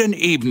an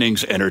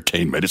evening's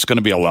entertainment. It's going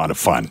to be a lot of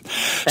fun.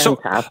 Fantastic. So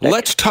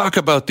let's talk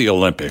about the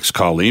Olympics,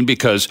 Colleen,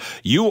 because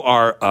you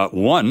are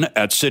one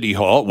at City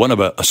Hall, one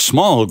of a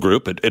small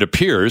group, it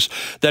appears,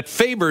 that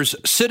favors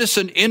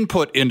citizen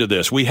input into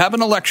this. We have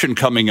an election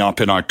coming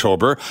up in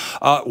October.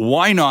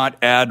 Why not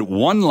add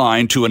one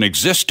line to an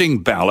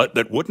existing ballot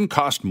that wouldn't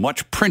cost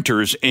much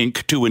printer's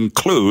ink to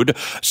include,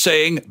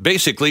 saying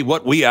basically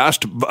what we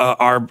asked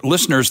our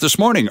listeners this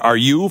morning. Are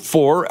you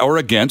for or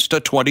against a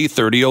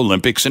 2030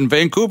 Olympics in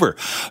Vancouver?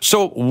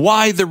 So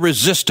why the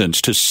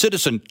resistance to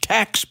citizen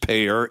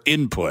taxpayer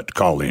input,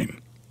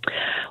 Colleen?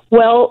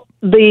 Well,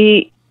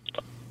 the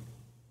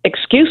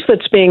excuse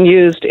that's being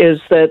used is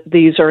that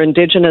these are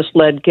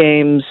Indigenous-led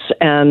games,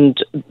 and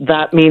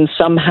that means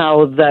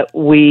somehow that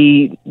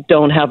we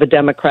don't have a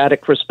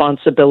democratic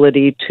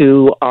responsibility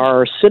to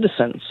our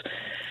citizens.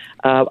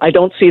 I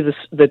don't see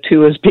the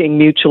two as being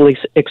mutually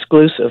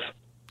exclusive.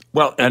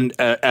 Well, and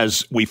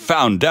as we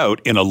found out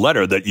in a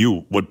letter that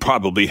you would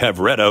probably have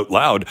read out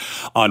loud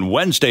on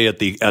Wednesday at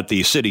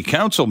the City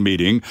Council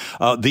meeting,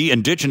 the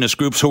Indigenous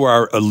groups who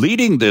are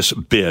leading this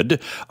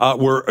bid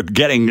were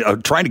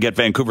trying to get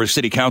Vancouver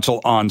City Council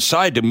on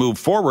side to move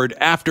forward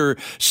after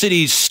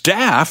city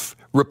staff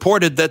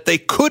reported that they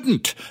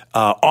couldn't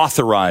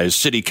authorize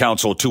City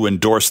Council to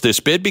endorse this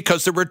bid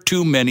because there were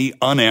too many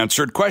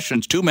unanswered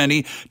questions, too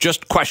many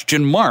just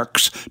question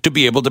marks to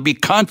be able to be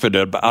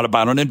confident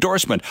about an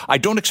endorsement. I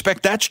don't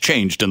expect that's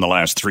changed in the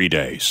last 3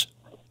 days.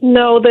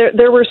 No,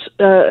 there were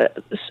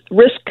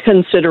risk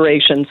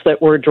considerations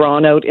that were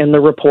drawn out in the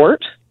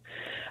report.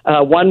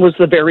 One was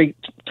the very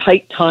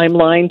tight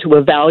timeline to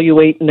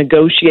evaluate and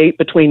negotiate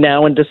between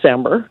now and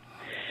December.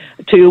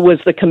 2 was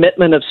the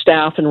commitment of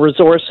staff and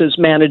resources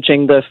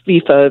managing the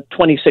FIFA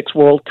 26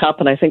 World Cup,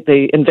 and I think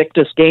the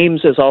Invictus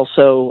Games is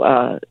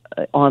also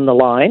on the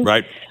line.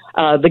 Right.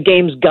 The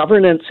game's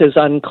governance is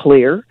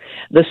unclear.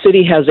 The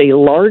city has a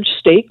large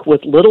stake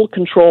with little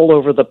control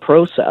over the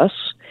process.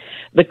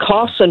 The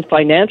costs and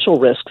financial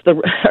risks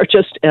are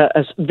just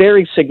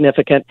very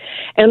significant.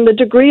 And the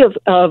degree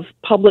of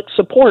public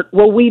support,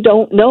 well, we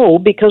don't know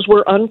because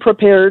we're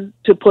unprepared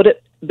to put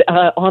it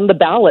on the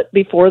ballot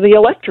before the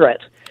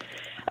electorate.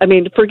 I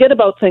mean, forget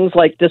about things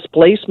like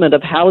displacement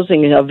of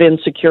housing of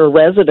insecure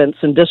residents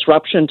and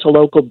disruption to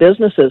local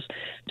businesses.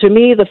 To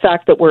me, the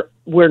fact that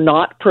we're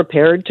not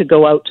prepared to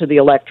go out to the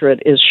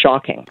electorate is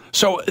shocking.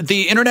 So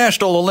the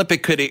International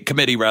Olympic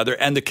Committee,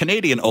 and the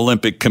Canadian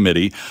Olympic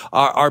Committee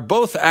are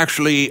both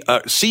actually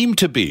seem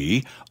to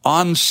be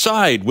on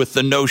side with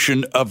the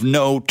notion of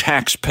no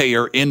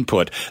taxpayer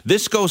input.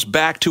 This goes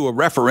back to a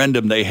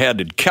referendum they had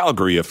in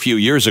Calgary a few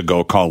years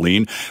ago,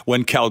 Colleen,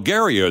 when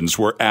Calgarians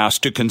were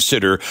asked to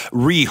consider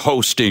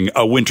re-hosting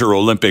a Winter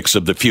Olympics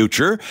of the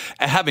future,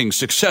 having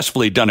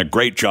successfully done a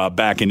great job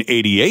back in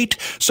 '88.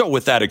 So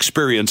with that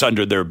experience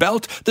under their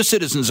belt, the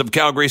citizens of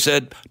Calgary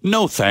said,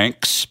 no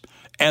thanks.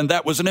 And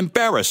that was an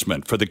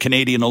embarrassment for the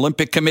Canadian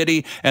Olympic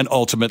Committee and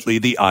ultimately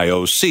the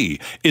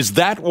IOC. Is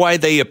that why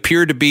they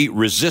appear to be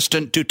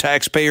resistant to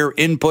taxpayer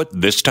input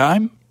this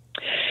time?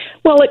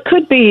 Well, it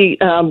could be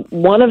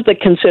one of the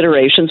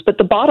considerations, but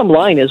the bottom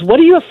line is, what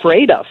are you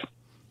afraid of?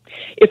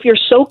 If you're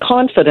so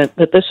confident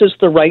that this is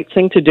the right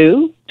thing to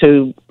do,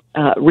 to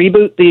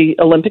reboot the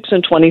Olympics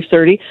in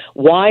 2030,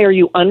 why are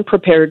you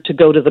unprepared to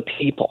go to the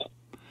people?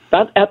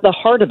 That, at the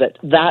heart of it,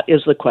 that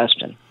is the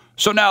question.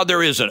 So now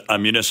there is a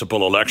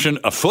municipal election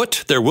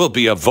afoot. There will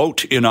be a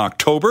vote in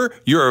October.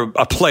 You're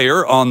a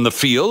player on the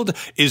field.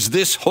 Is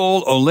this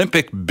whole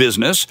Olympic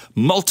business,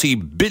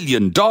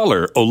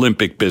 multi-billion-dollar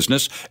Olympic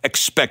business,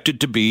 expected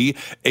to be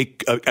a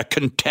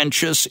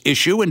contentious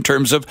issue in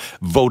terms of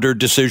voter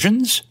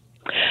decisions?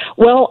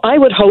 Well, I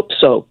would hope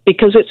so,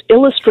 because it's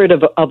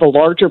illustrative of a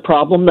larger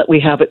problem that we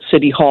have at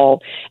City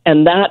Hall,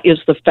 and that is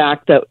the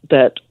fact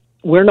that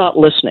we're not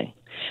listening.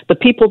 The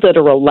people that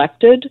are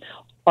elected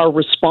are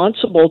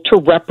responsible to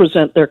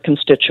represent their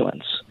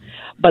constituents,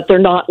 but they're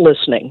not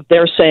listening.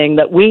 They're saying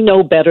that we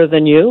know better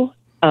than you,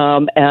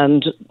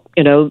 and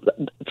you know,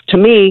 to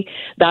me,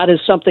 that is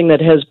something that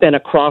has been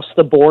across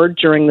the board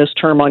during this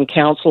term on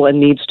council and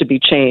needs to be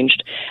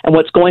changed. And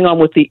what's going on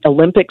with the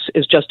Olympics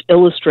is just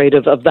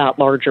illustrative of that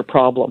larger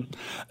problem.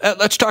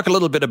 Let's talk a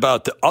little bit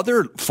about the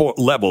other 4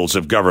 levels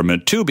of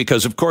government, too,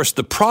 because, of course,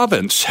 the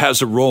province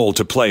has a role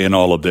to play in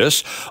all of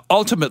this.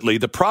 Ultimately,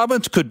 the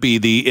province could be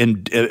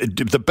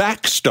the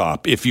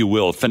backstop, if you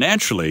will,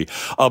 financially,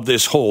 of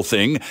this whole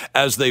thing,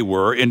 as they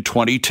were in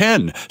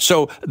 2010.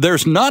 So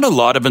there's not a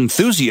lot of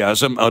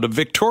enthusiasm out of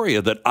Victoria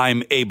that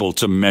I'm able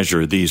to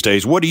measure these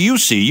days. What do you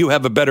see? You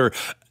have a better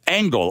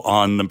angle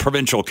on the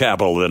provincial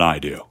capital than I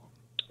do.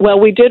 Well,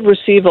 we did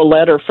receive a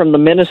letter from the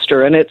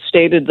minister, and it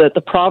stated that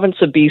the province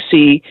of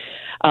BC,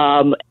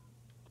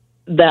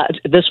 that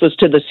this was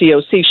to the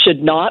COC,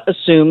 should not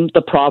assume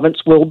the province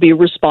will be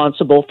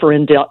responsible for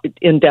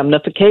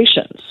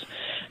indemnifications.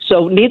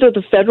 So neither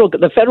the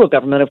federal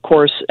government, of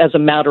course, as a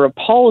matter of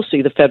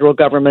policy, the federal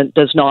government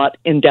does not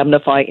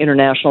indemnify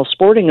international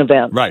sporting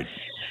events. Right.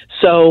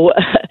 So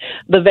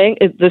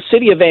the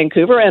city of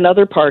Vancouver and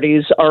other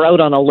parties are out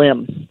on a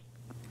limb.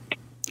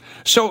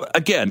 So,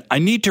 again, I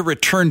need to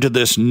return to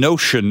this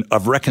notion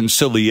of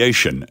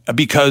reconciliation,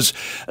 because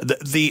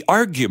the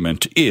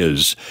argument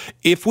is,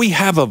 if we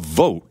have a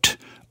vote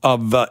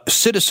of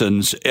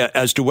citizens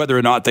as to whether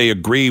or not they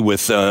agree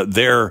with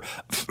their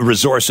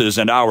resources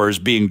and ours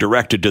being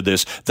directed to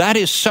this, that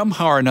is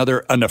somehow or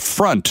another an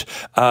affront,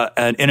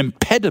 an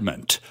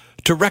impediment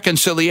to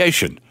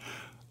reconciliation.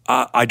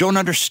 I don't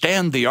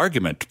understand the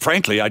argument.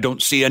 Frankly, I don't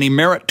see any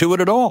merit to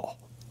it at all.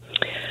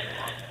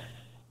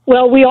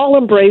 Well, we all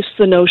embrace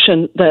the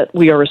notion that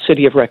we are a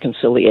city of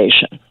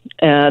reconciliation,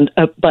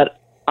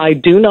 but I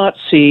do not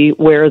see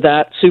where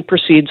that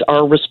supersedes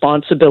our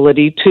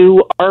responsibility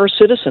to our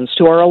citizens,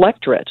 to our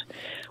electorate.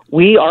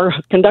 We are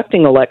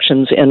conducting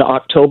elections in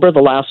October,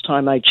 the last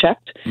time I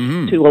checked,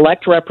 to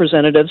elect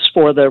representatives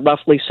for the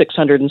roughly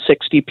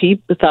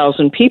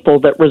 660,000 people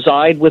that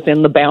reside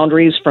within the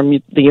boundaries from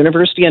the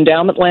University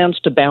Endowment Lands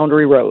to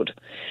Boundary Road.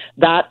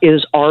 That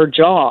is our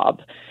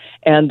job.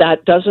 And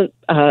that doesn't,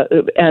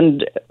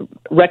 and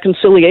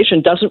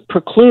reconciliation doesn't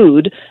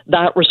preclude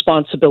that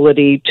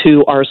responsibility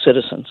to our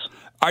citizens.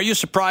 Are you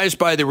surprised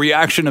by the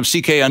reaction of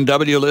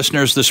CKNW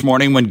listeners this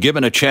morning when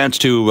given a chance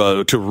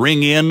to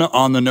ring in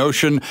on the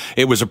notion?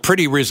 It was a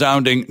pretty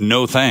resounding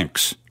no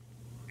thanks.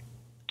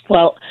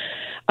 Well,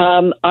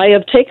 I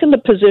have taken the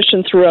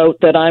position throughout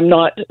that I'm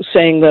not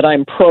saying that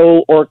I'm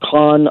pro or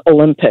con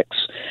Olympics.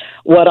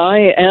 What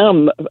I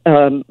am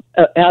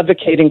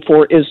advocating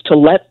for is to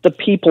let the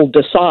people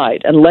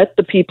decide and let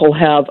the people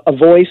have a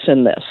voice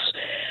in this.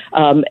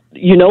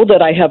 You know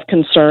that I have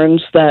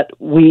concerns that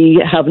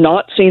we have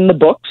not seen the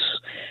books.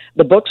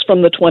 The books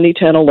from the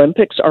 2010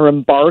 Olympics are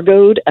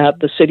embargoed at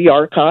the city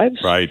archives.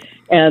 Right.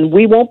 And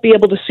we won't be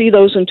able to see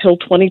those until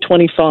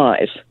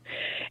 2025.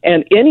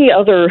 And any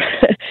other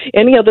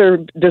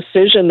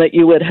decision that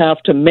you would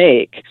have to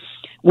make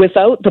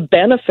without the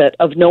benefit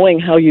of knowing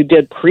how you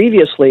did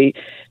previously,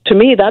 to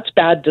me, that's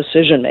bad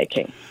decision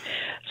making.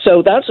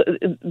 So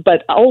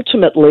but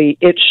ultimately,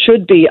 it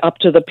should be up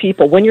to the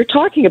people. When you're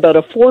talking about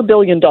a $4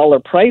 billion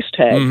price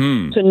tag,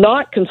 to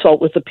not consult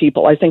with the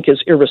people, I think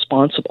is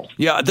irresponsible.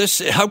 Yeah,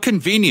 how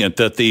convenient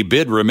that the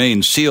bid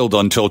remains sealed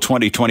until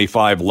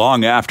 2025,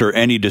 long after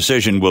any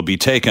decision will be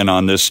taken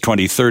on this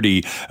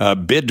 2030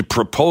 bid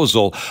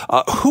proposal.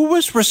 Who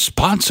was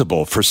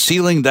responsible for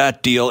sealing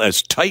that deal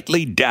as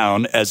tightly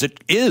down as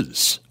it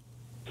is?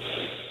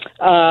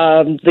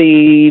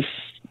 The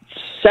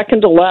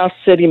second to last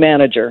city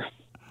manager.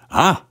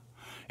 Ah,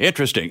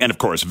 interesting. And of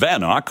course,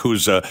 VANOC,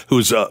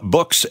 whose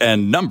books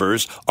and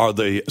numbers are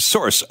the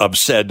source of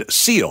said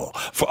seal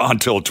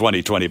until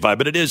 2025.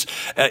 But it is,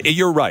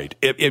 you're right.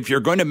 If you're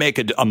going to make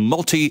a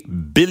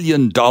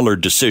multi-billion-dollar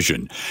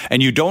decision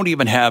and you don't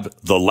even have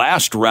the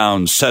last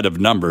round set of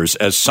numbers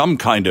as some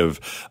kind of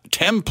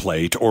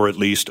template or at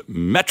least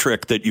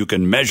metric that you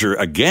can measure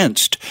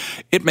against,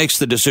 it makes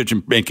the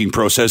decision-making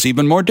process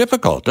even more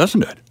difficult,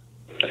 doesn't it?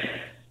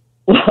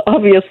 Well,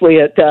 obviously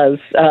it does.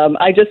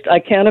 I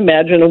can't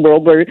imagine a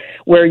world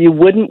where you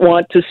wouldn't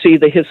want to see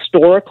the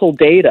historical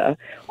data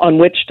on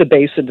which to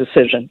base a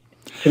decision.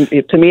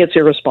 To me, it's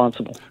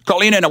irresponsible.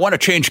 Colleen, and I want to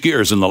change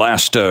gears in the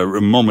last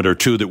moment or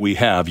two that we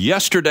have.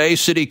 Yesterday,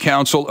 City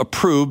Council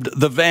approved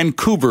the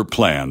Vancouver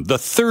Plan, the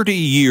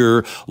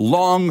 30-year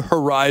long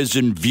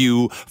horizon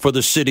view for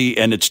the city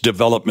and its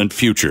development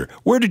future.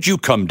 Where did you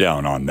come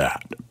down on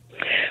that?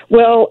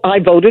 Well, I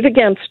voted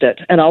against it,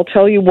 and I'll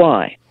tell you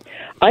why.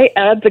 I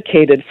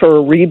advocated for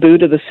a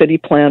reboot of the city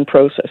plan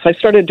process. I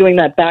started doing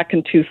that back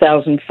in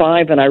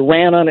 2005, and I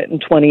ran on it in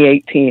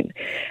 2018.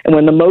 And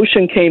when the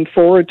motion came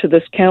forward to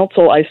this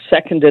council, I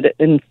seconded it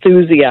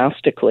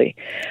enthusiastically.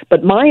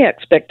 But my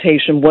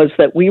expectation was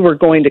that we were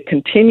going to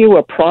continue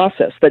a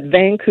process that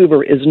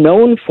Vancouver is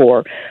known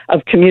for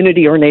of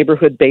community or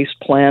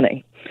neighborhood-based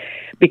planning.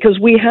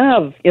 Because we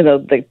have,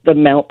 the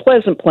Mount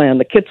Pleasant plan,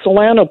 the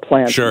Kitsilano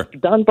plan, sure.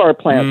 Dunbar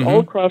plans all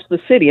across the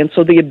city. And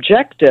so the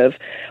objective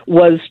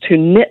was to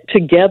knit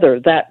together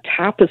that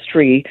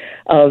tapestry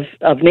of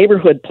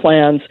neighborhood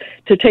plans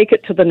to take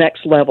it to the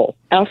next level,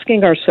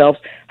 asking ourselves,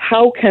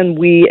 how can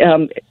we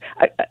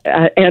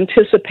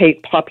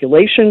anticipate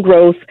population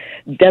growth,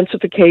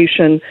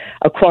 densification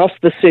across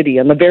the city,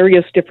 and the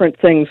various different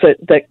things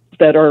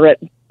that are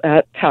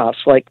at task,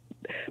 like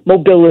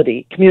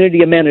mobility,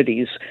 community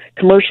amenities,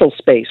 commercial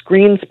space,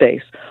 green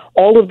space.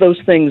 All of those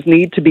things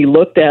need to be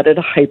looked at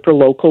a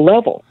hyper-local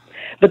level.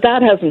 But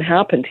that hasn't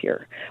happened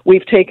here.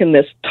 We've taken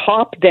this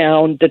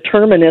top-down,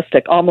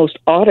 deterministic, almost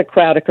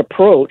autocratic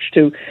approach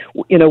to,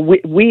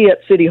 we at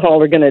City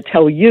Hall are going to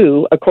tell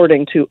you,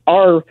 according to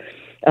our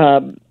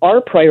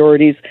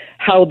priorities,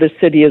 how the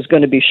city is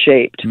going to be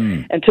shaped.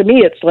 And to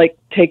me, it's like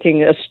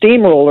taking a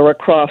steamroller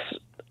across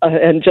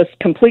and just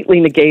completely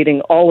negating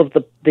all of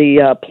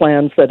the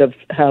plans that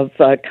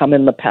have come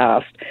in the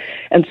past.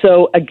 And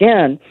so,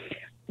 again,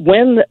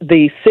 when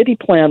the city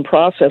plan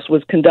process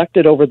was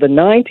conducted over the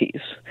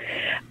 90s,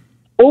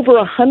 over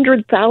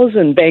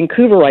 100,000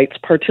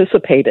 Vancouverites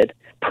participated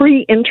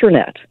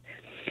pre-internet.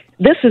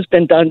 This has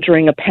been done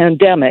during a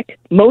pandemic,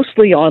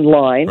 mostly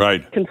online,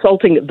 right.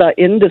 Consulting the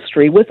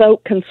industry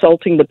without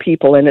consulting the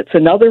people. And it's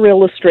another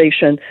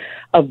illustration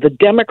of the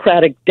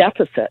democratic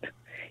deficit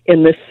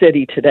in this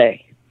city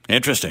today.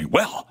 Interesting.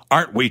 Well,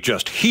 aren't we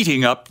just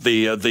heating up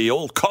the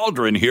old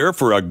cauldron here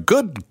for a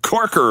good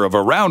corker of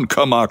a round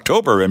come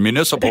October in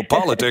municipal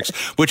politics,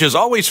 which is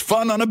always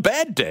fun on a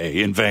bad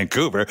day in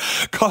Vancouver.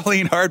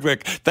 Colleen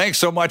Hardwick, thanks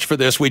so much for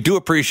this. We do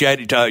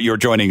appreciate your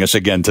joining us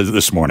again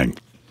this morning.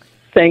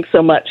 Thanks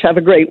so much. Have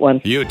a great one.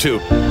 You too.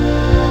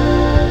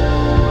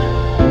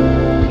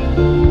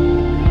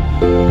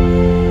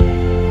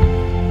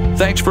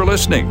 Thanks for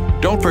listening.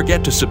 Don't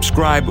forget to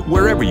subscribe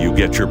wherever you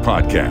get your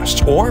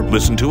podcasts or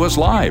listen to us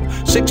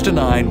live 6 to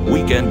 9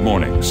 weekend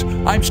mornings.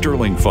 I'm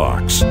Sterling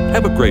Fox.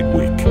 Have a great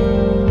week.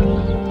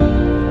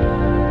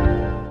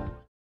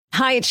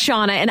 Hi, it's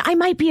Shauna, and I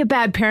might be a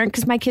bad parent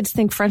because my kids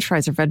think French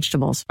fries are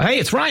vegetables. Hey,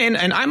 it's Ryan,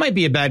 and I might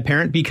be a bad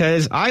parent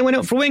because I went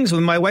out for wings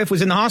when my wife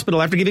was in the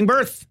hospital after giving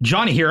birth.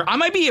 Johnny here. I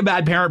might be a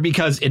bad parent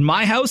because in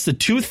my house, the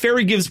tooth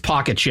fairy gives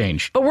pocket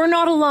change. But we're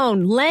not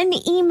alone. Len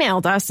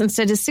emailed us and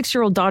said his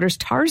 6-year-old daughter's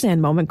Tarzan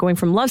moment going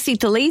from love seat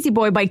to lazy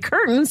boy by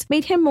curtains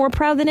made him more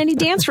proud than any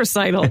dance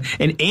recital.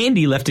 And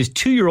Andy left his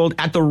 2-year-old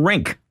at the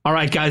rink. All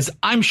right, guys,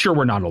 I'm sure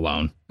we're not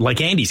alone.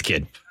 Like Andy's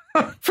kid.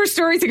 For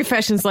stories and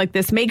confessions like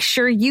this, make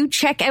sure you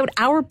check out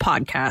our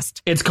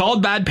podcast. It's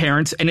called Bad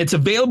Parents, and it's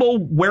available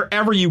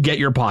wherever you get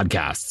your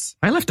podcasts.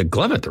 I left a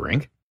glove at the rink.